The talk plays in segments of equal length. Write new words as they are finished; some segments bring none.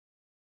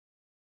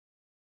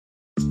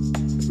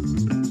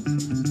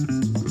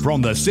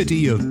From the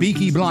city of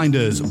Peaky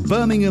Blinders,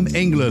 Birmingham,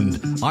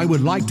 England, I would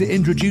like to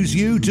introduce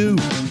you to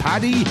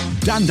Paddy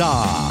Danda.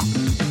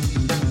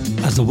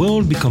 As the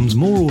world becomes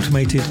more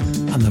automated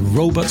and the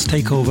robots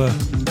take over,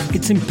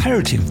 it's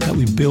imperative that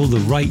we build the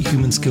right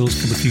human skills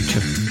for the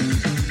future.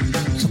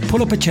 So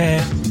pull up a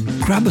chair,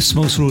 grab a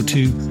samosa or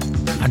two,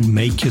 and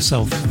make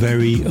yourself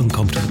very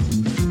uncomfortable.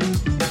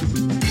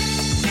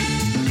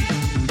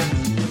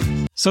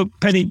 So,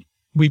 Penny,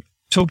 we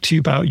talked to you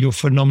about your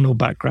phenomenal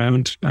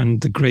background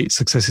and the great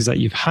successes that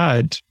you've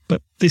had.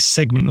 But this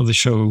segment of the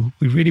show,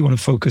 we really want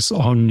to focus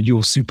on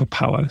your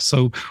superpower.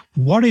 So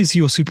what is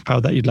your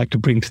superpower that you'd like to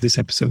bring to this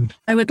episode?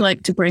 I would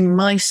like to bring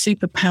my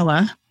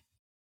superpower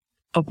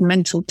of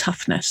mental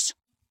toughness,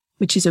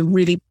 which is a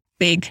really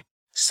big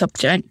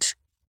subject.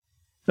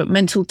 But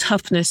mental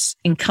toughness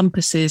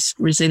encompasses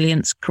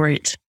resilience,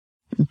 grit,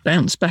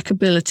 bounce back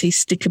ability,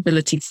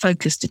 stickability,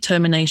 focus,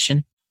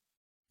 determination.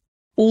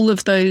 All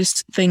of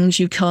those things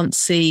you can't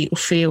see or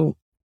feel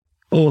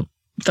or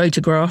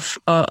photograph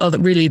are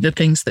really the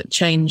things that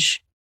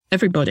change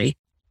everybody.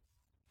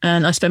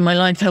 And I spend my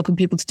life helping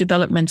people to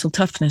develop mental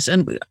toughness.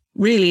 And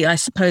really, I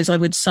suppose I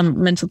would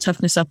sum mental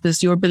toughness up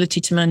as your ability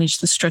to manage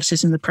the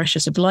stresses and the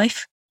pressures of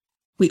life.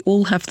 We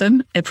all have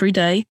them every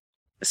day.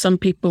 Some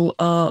people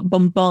are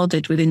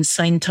bombarded with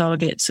insane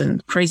targets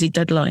and crazy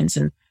deadlines,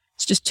 and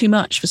it's just too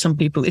much for some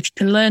people. If you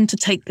can learn to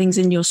take things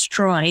in your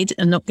stride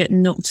and not get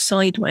knocked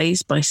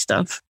sideways by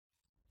stuff,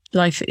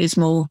 life is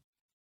more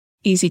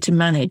easy to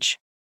manage.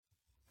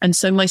 And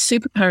so my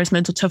superpower is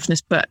mental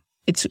toughness, but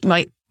it's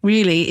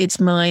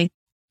my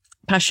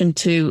passion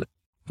to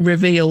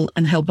reveal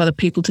and help other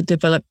people to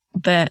develop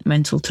their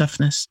mental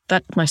toughness.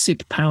 That's my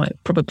superpower,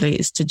 probably,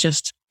 is to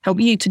just help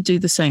you to do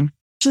the same.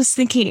 Just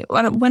thinking,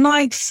 when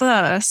I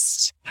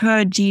first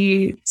heard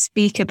you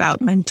speak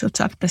about mental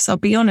toughness, I'll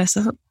be honest,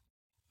 I thought,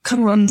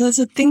 come on,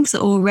 there's things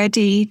that are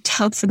already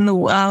tough in the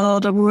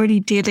world. I'm already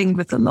dealing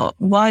with a lot.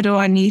 Why do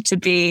I need to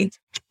be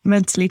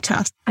mentally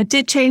tough? I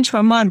did change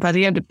my mind by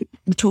the end of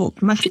the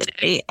talk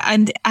massively,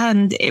 and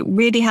it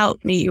really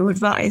helped me, your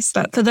advice.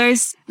 But for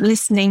those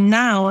listening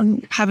now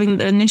and having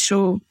the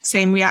initial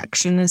same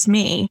reaction as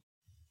me,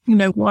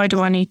 why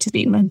do I need to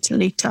be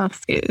mentally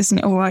tough? Isn't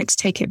it all right to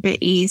take it a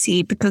bit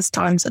easy because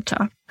times are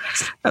tough?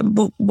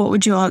 What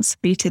would your answer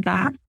be to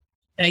that?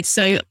 Okay,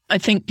 so I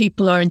think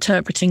people are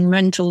interpreting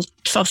mental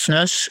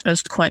toughness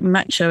as quite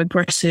macho,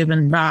 aggressive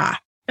and rah.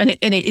 And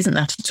it isn't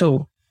that at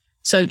all.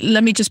 So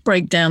let me just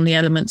break down the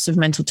elements of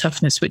mental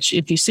toughness, which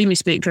if you see me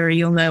speak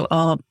you'll know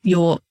are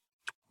the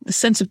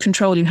sense of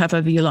control you have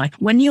over your life.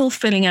 When you're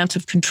feeling out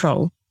of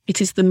control, it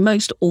is the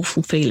most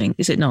awful feeling,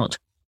 is it not?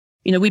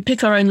 We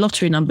pick our own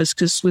lottery numbers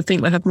because we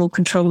think we have more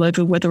control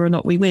over whether or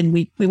not we win.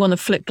 We want to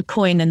flip the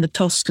coin in the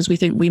toss because we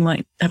think we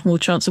might have more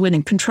chance of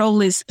winning.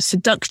 Control is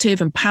seductive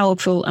and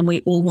powerful, and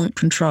we all want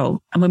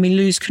control. And when we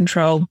lose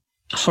control,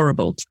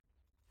 horrible.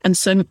 And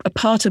so a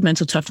part of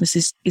mental toughness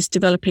is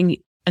developing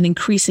and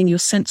increasing your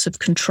sense of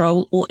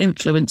control or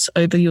influence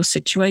over your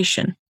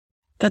situation.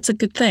 That's a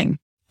good thing.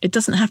 It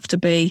doesn't have to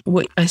be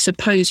what I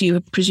suppose you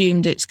have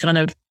presumed it's kind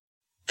of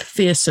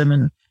fearsome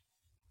and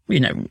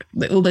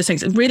all those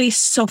things. Really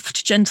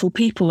soft, gentle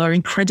people are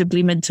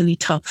incredibly mentally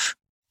tough.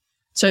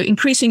 So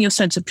increasing your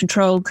sense of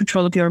control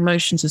of your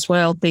emotions as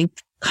well, being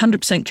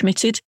 100%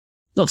 committed.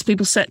 Lots of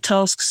people set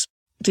tasks,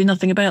 do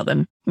nothing about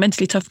them.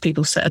 Mentally tough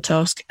people set a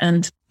task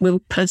and will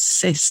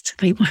persist.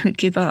 They won't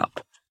give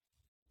up.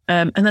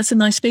 And that's a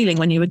nice feeling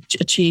when you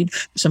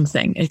achieve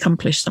something,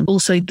 accomplish something.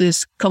 Also,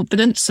 there's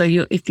confidence. So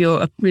if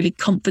you're a really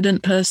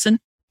confident person,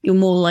 you're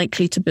more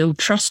likely to build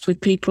trust with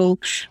people.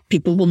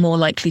 People will more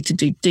likely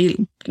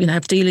to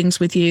have dealings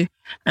with you,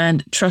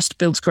 and trust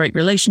builds great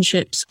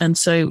relationships. And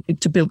so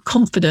to build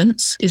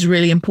confidence is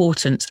really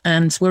important,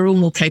 and we're all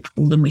more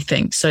capable than we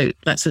think. So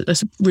that's a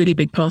really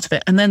big part of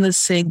it. And then there's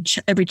seeing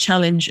every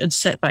challenge and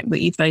setback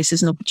that you face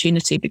as an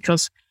opportunity,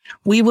 because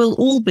we will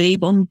all be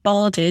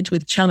bombarded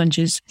with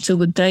challenges till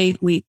the day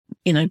we're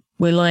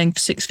lying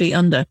 6 feet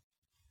under.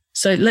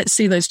 So let's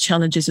see those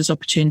challenges as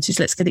opportunities.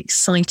 Let's get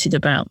excited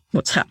about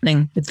what's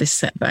happening with this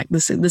setback.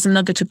 There's a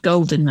nugget of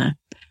gold in there.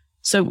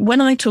 So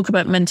when I talk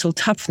about mental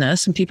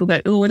toughness and people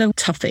go, oh, what a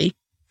toughie,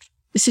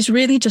 this is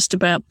really just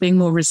about being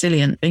more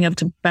resilient, being able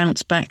to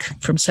bounce back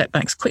from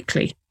setbacks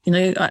quickly.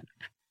 I've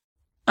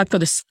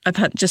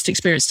had just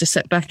experienced a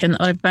setback, and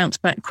I've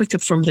bounced back quicker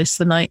from this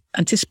than I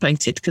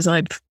anticipated, because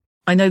I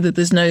know that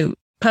there's no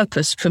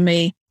purpose for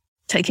me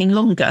taking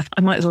longer.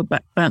 I might as well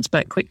bounce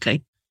back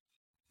quickly.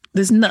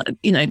 There's no,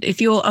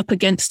 if you're up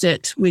against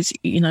it with,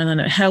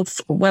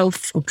 health or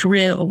wealth or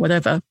career or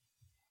whatever,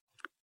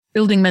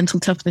 building mental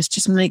toughness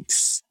just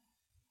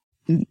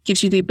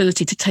gives you the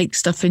ability to take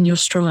stuff in your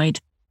stride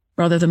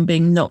rather than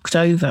being knocked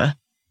over.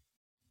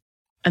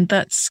 And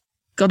that's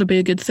got to be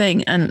a good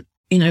thing. And,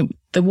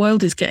 the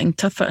world is getting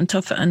tougher and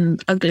tougher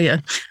and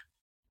uglier.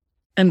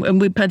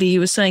 And with Paddy, you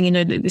were saying,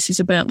 this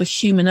is about the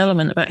human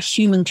element, about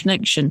human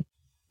connection.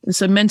 And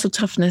so mental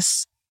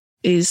toughness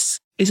is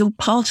all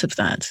part of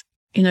that.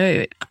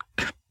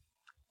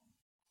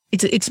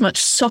 It's much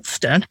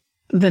softer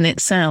than it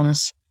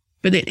sounds.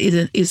 but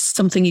it is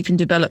something you can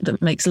develop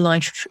that makes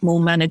life more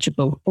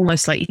manageable,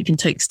 almost like you can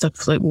take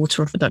stuff like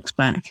water off a duck's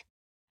back.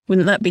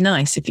 Wouldn't that be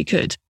nice if you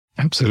could?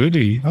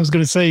 Absolutely. I was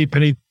going to say,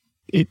 Penny,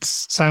 it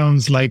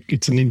sounds like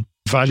it's an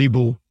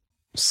invaluable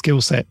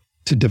skill set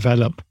to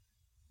develop.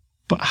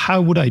 But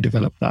how would I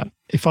develop that?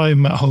 If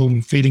I'm at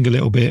home feeling a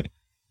little bit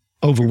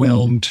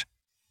overwhelmed,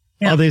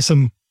 are there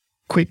some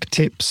quick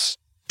tips,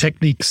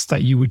 techniques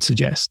that you would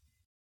suggest?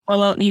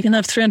 Well, you can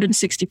have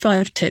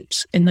 365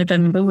 tips in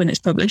November when it's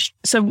published.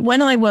 So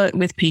when I work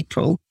with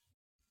people,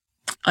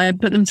 I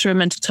put them through a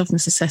mental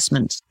toughness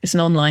assessment. It's an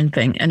online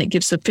thing, and it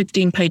gives a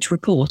 15-page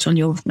report on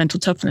your mental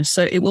toughness.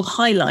 So it will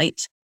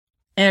highlight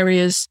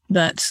areas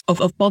that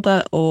of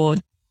bother or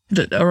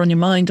that are on your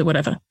mind or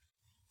whatever.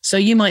 So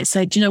you might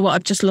say, do you know what?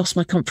 I've just lost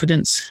my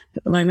confidence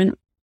at the moment.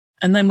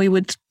 And then we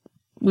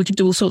could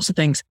do all sorts of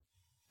things.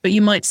 But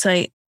you might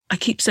say, I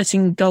keep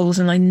setting goals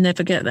and I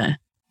never get there.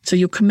 So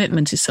your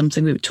commitment is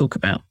something we would talk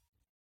about.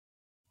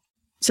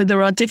 So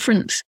there are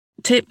different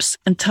tips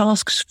and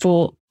tasks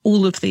for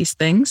all of these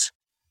things.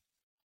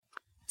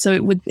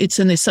 So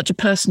it's such a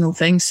personal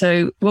thing.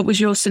 So what was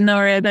your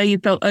scenario there? You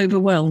felt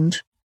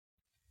overwhelmed.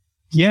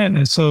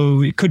 Yeah,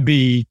 so it could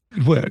be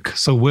work.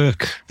 So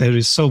work, there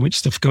is so much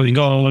stuff going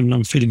on and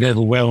I'm feeling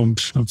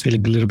overwhelmed. I'm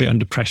feeling a little bit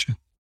under pressure.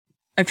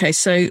 Okay,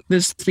 so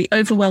there's the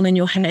overwhelm in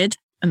your head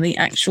and the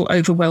actual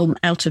overwhelm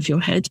out of your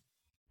head.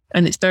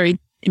 And it's very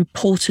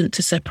important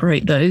to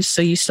separate those.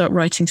 So you start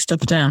writing stuff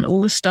down.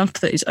 All the stuff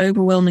that is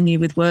overwhelming you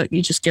with work,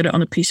 you just get it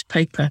on a piece of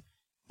paper.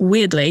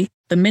 Weirdly,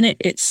 the minute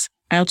it's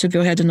out of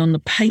your head and on the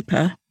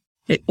paper,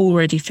 it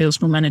already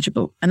feels more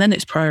manageable. And then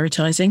it's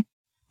prioritizing,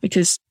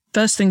 because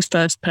first things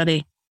first,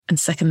 Paddy, and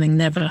second thing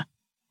never.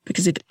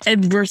 Because if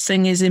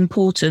everything is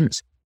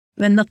important,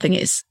 then nothing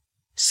is.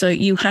 So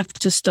you have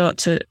to start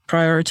to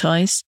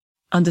prioritize,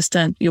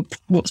 understand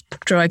what's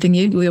driving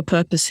you, your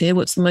purpose here,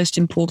 what's the most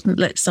important,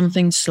 let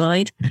something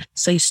slide.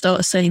 So you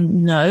start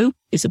saying no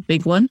is a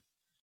big one.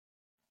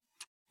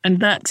 And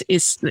that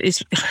is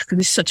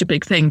such a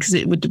big thing, because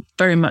it would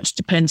very much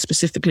depend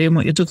specifically on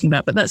what you're talking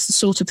about. But that's the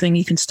sort of thing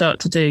you can start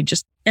to do.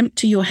 Just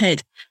empty your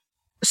head.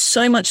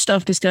 So much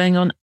stuff is going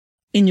on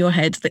in your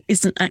head that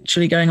isn't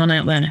actually going on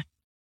out there.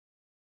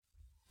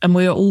 And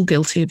we are all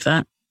guilty of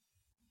that.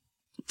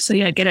 So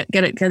yeah, get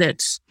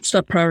it.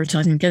 Start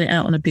prioritizing, get it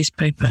out on a piece of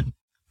paper.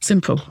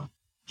 Simple.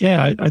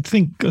 Yeah, I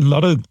think a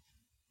lot of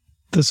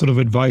the sort of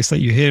advice that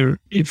you hear,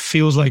 it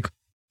feels like,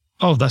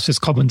 oh, that's just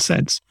common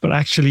sense. But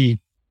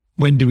actually,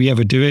 when do we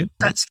ever do it?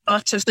 That's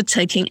part of the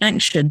taking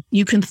action.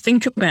 You can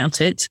think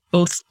about it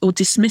or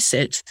dismiss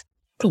it,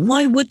 but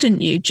why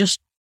wouldn't you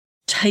just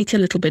take a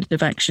little bit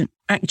of action,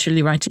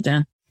 actually write it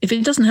down? If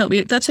it doesn't help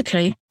you, that's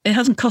okay. It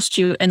hasn't cost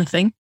you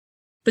anything,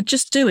 but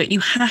just do it. You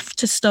have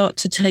to start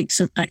to take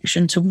some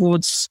action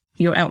towards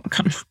your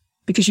outcome,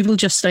 because you will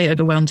just stay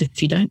overwhelmed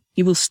if you don't.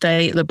 You will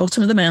stay at the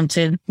bottom of the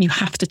mountain. You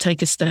have to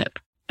take a step.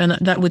 And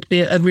that would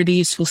be a really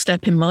useful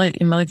step in my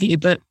view,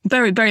 but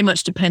very, very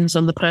much depends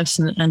on the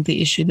person and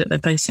the issue that they're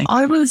facing.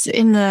 I was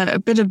in a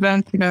bit of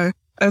a,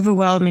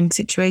 overwhelming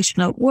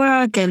situation at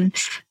work, and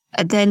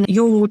then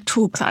your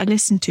talk that I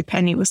listened to,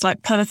 Penny, was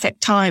like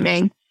perfect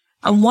timing.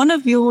 And one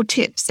of your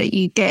tips that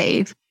you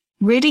gave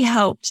really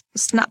helped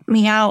snap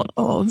me out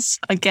of,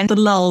 again, the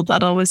lull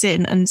that I was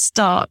in and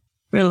start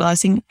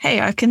realizing, hey,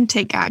 I can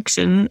take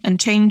action and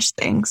change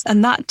things.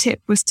 And that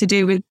tip was to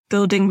do with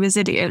building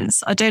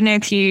resilience. I don't know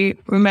if you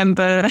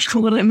remember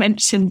what I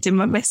mentioned in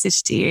my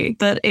message to you,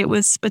 but it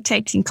was for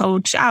taking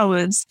cold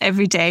showers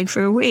every day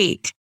for a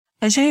week.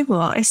 I tell you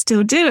what, I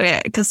still do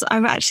it because I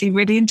actually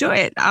really enjoy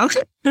it now.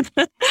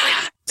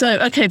 So,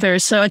 okay, Vera,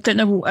 so I don't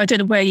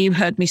know where you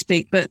heard me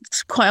speak, but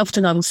quite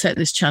often I will set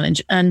this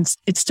challenge, and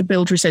it's to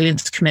build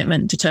resilience,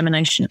 commitment,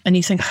 determination. And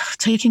you think,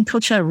 taking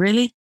cold shower,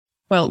 really?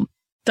 Well,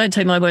 don't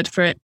take my word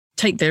for it.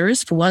 Take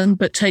Vera's for one,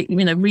 but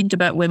read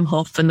about Wim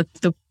Hof and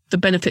the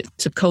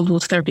benefits of cold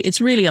water therapy.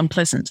 It's really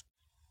unpleasant.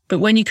 But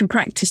when you can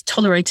practice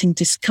tolerating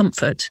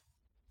discomfort,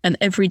 and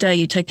every day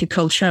you take a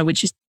cold shower,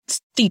 which is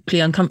deeply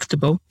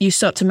uncomfortable, you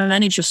start to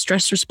manage your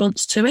stress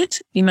response to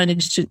it. You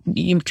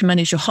can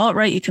manage your heart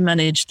rate. You can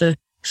manage the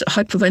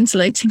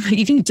hyperventilating that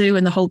you can do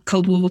when the whole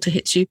cold water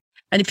hits you.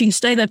 And if you can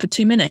stay there for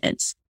 2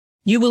 minutes,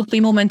 you will be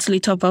more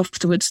mentally tough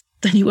afterwards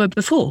than you were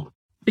before,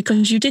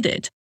 because you did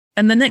it.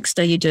 And the next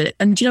day you do it.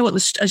 And you know what,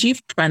 as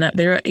you've found out,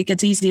 Vera, it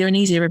gets easier and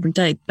easier every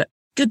day. But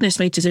goodness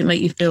me, does it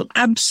make you feel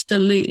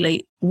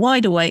absolutely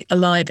wide awake,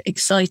 alive,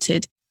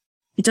 excited.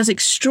 It does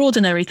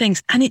extraordinary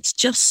things. And it's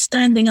just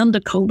standing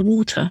under cold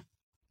water.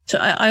 So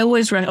I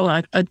always, I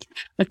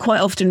quite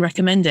often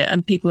recommend it.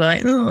 And people are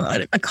like,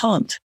 oh, I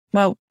can't.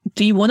 Well,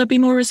 do you want to be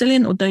more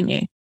resilient or don't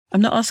you?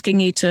 I'm not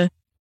asking you to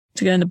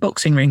go in a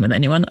boxing ring with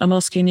anyone. I'm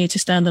asking you to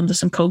stand under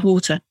some cold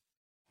water.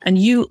 And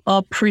you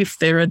are proof,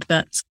 Vera,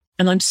 that.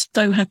 And I'm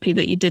so happy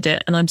that you did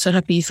it. And I'm so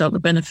happy you felt the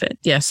benefit.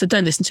 Yeah. So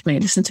don't listen to me,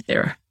 listen to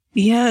Vera.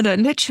 Yeah, no,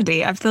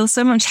 literally. I feel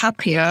so much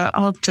happier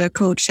after a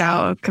cold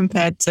shower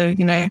compared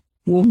to,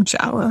 warm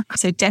shower.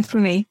 So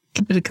definitely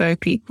give it a go,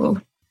 people.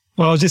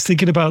 Well, I was just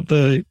thinking about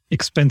the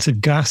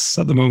expensive gas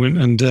at the moment.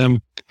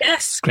 And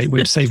Yes. Great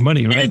way to save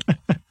money, right?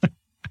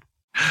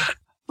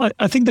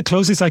 I think the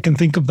closest I can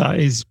think of that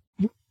is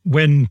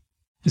when,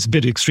 it's a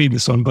bit extreme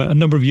this one, but a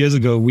number of years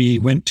ago, we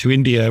went to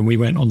India and we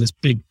went on this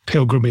big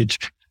pilgrimage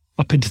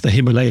up into the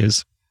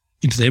Himalayas,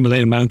 into the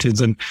Himalayan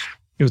mountains. And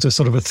it was a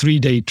sort of a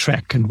 3-day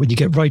trek. And when you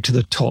get right to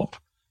the top,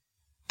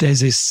 there's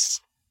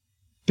this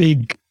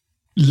big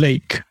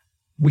lake,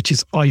 which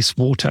is ice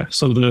water.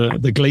 So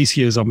the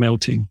glaciers are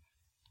melting.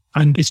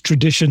 And it's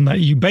tradition that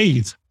you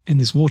bathe in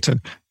this water.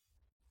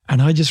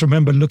 And I just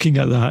remember looking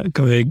at that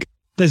going,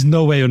 there's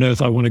no way on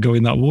earth I want to go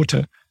in that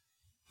water.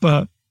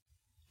 But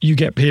you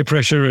get peer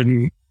pressure,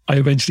 and I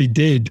eventually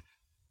did.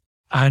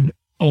 And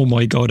oh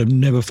my God, I've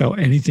never felt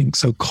anything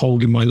so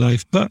cold in my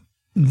life. But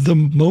the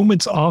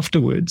moments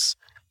afterwards,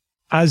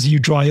 as you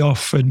dry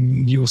off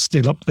and you're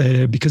still up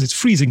there because it's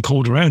freezing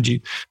cold around you,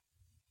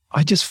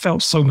 I just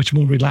felt so much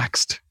more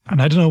relaxed.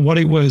 And I don't know what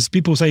it was.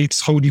 People say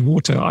it's holy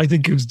water. I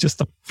think it was just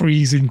the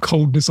freezing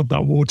coldness of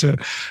that water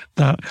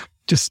that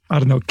just, I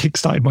don't know,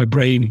 kickstarted my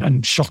brain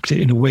and shocked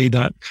it in a way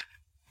that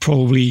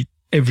probably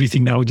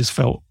everything now just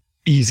felt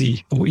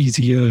easy or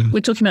easier.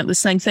 We're talking about the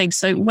same thing.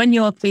 So when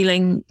you're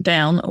feeling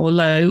down or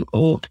low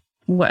or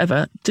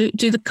whatever, do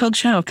the cold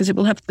shower, because it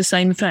will have the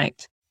same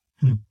effect.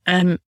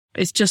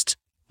 It's just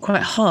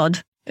quite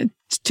hard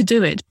to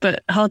do it,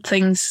 but hard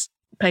things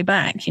pay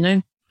back, you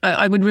know.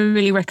 I would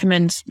really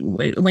recommend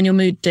when your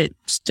mood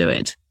dips, do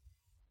it.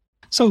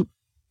 So,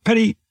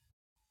 Penny,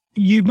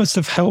 you must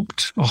have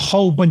helped a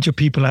whole bunch of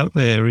people out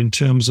there in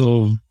terms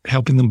of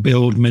helping them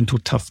build mental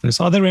toughness.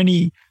 Are there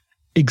any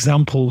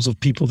examples of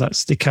people that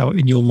stick out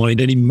in your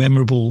mind, any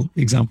memorable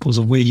examples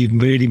of where you've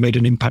really made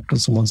an impact on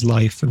someone's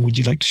life? And would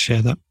you like to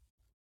share that?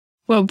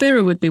 Well,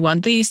 Vera would be one.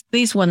 These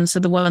ones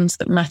are the ones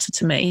that matter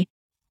to me,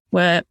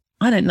 where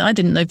I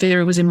didn't know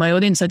Vera was in my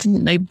audience. I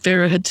didn't know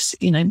Vera had,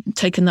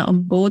 taken that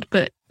on board,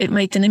 but it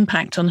made an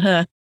impact on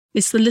her.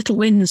 It's the little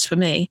wins for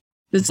me.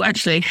 There's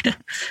actually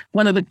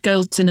one of the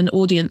girls in an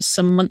audience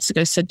some months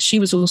ago said she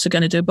was also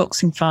going to do a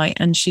boxing fight,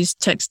 and she's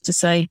texted to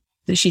say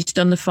that she's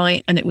done the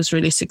fight and it was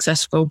really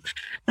successful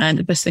and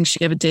the best thing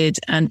she ever did.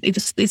 And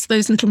it's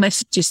those little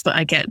messages that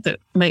I get that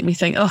make me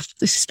think, oh,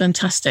 this is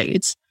fantastic.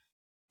 It's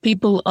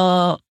people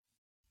are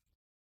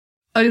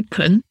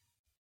open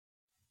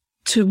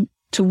to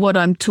what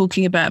I'm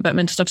talking about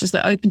mental toughness.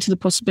 They're open to the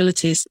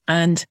possibilities.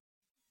 And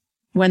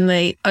when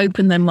they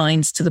open their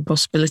minds to the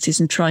possibilities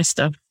and try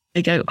stuff,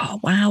 they go, oh,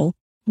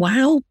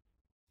 wow,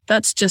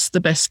 that's just the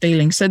best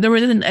feeling. So there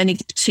isn't any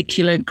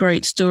particular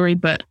great story,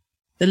 but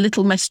the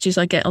little messages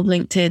I get on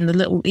LinkedIn, the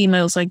little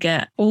emails I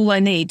get, all I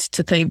need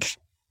to think,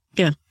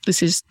 yeah,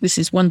 this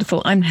is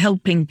wonderful. I'm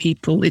helping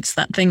people. It's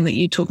that thing that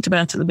you talked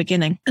about at the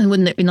beginning. And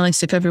wouldn't it be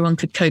nice if everyone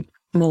could cope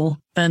more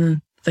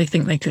than they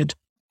think they could?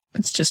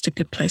 It's just a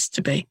good place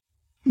to be.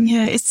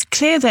 Yeah, it's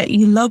clear that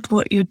you love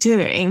what you're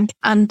doing,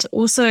 and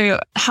also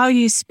how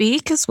you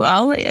speak as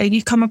well.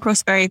 You come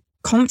across very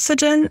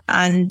confident,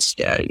 and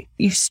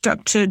you've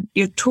structured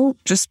your talk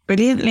just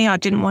brilliantly. I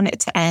didn't want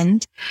it to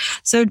end.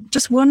 So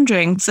just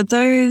wondering, for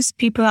those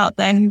people out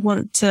there who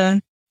want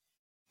to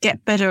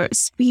get better at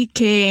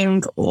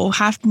speaking or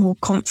have more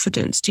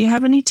confidence, do you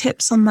have any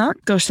tips on that?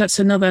 Gosh, that's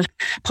another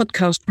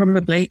podcast,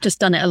 probably. Just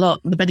done it a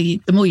lot. The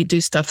more you do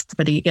stuff, the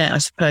better you get, I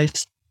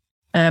suppose.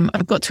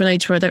 I've got to an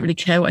age where I don't really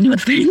care what anyone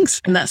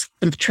thinks, and that's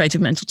a trait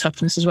of mental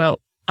toughness as well.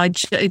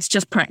 It's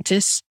just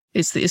practice.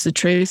 Is the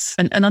truth,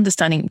 and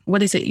understanding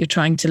what is it you're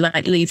trying to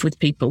leave with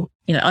people.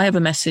 I have a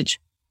message.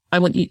 I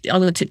want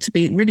it to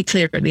be really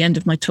clear at the end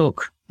of my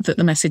talk that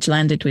the message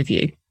landed with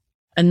you,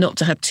 and not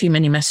to have too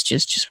many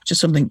messages.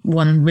 Just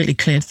one really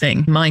clear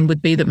thing. Mine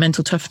would be that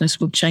mental toughness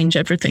will change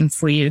everything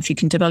for you if you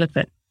can develop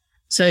it.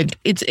 So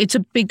it's a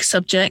big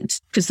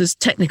subject because there's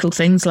technical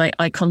things like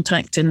eye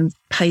contact and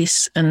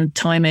pace and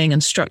timing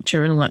and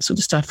structure and all that sort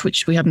of stuff,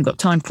 which we haven't got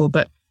time for.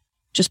 But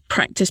just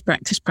practice.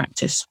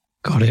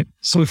 Got it.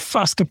 So we're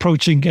fast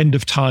approaching end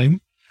of time.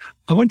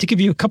 I want to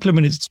give you a couple of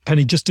minutes,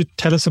 Penny, just to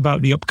tell us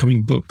about the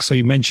upcoming book. So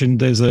you mentioned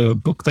there's a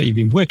book that you've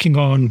been working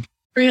on.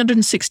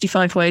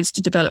 365 Ways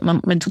to Develop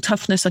Mental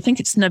Toughness. I think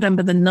it's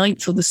November the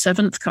 9th or the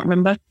 7th. Can't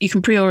remember. You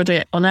can pre-order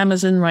it on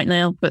Amazon right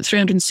now, but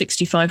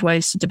 365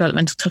 Ways to Develop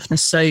Mental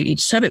Toughness. So you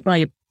just have it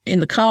in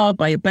the car,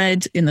 by your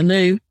bed, in the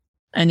loo,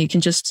 and you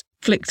can just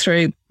flick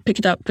through, pick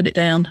it up, put it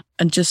down,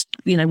 and just,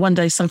 one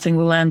day something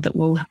will land that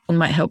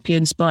might help you,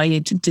 inspire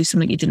you to do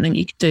something you didn't think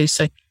you could do.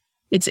 So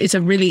it's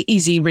a really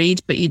easy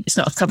read, but it's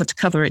not a cover to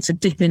cover. It's a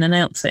dip in and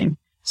out thing.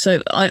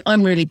 So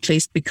I'm really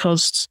pleased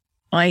because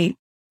I'm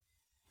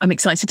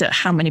excited at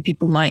how many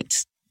people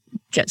might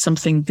get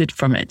something good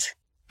from it.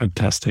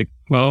 Fantastic.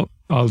 Well,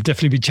 I'll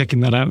definitely be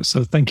checking that out.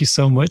 So thank you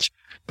so much,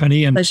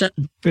 Penny. And pleasure.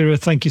 Vera,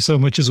 thank you so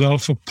much as well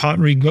for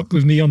partnering up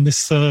with me on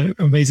this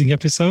amazing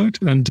episode.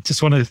 And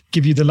just want to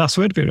give you the last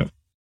word, Vera.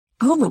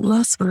 Oh,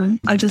 last word.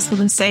 I just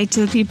want to say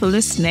to the people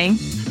listening,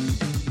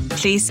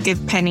 please give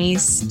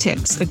Penny's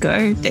tips a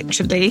go.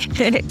 Literally,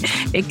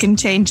 it can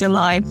change your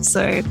life.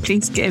 So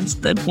please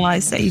give the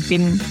advice that you've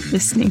been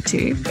listening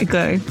to a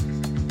go.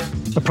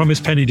 I promise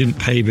Penny didn't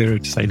pay Vera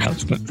to say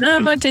that. But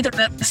No, I did.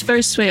 That's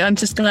very sweet. I'm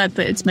just glad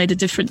that it's made a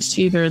difference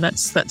to you, Vera.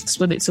 That's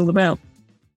what it's all about.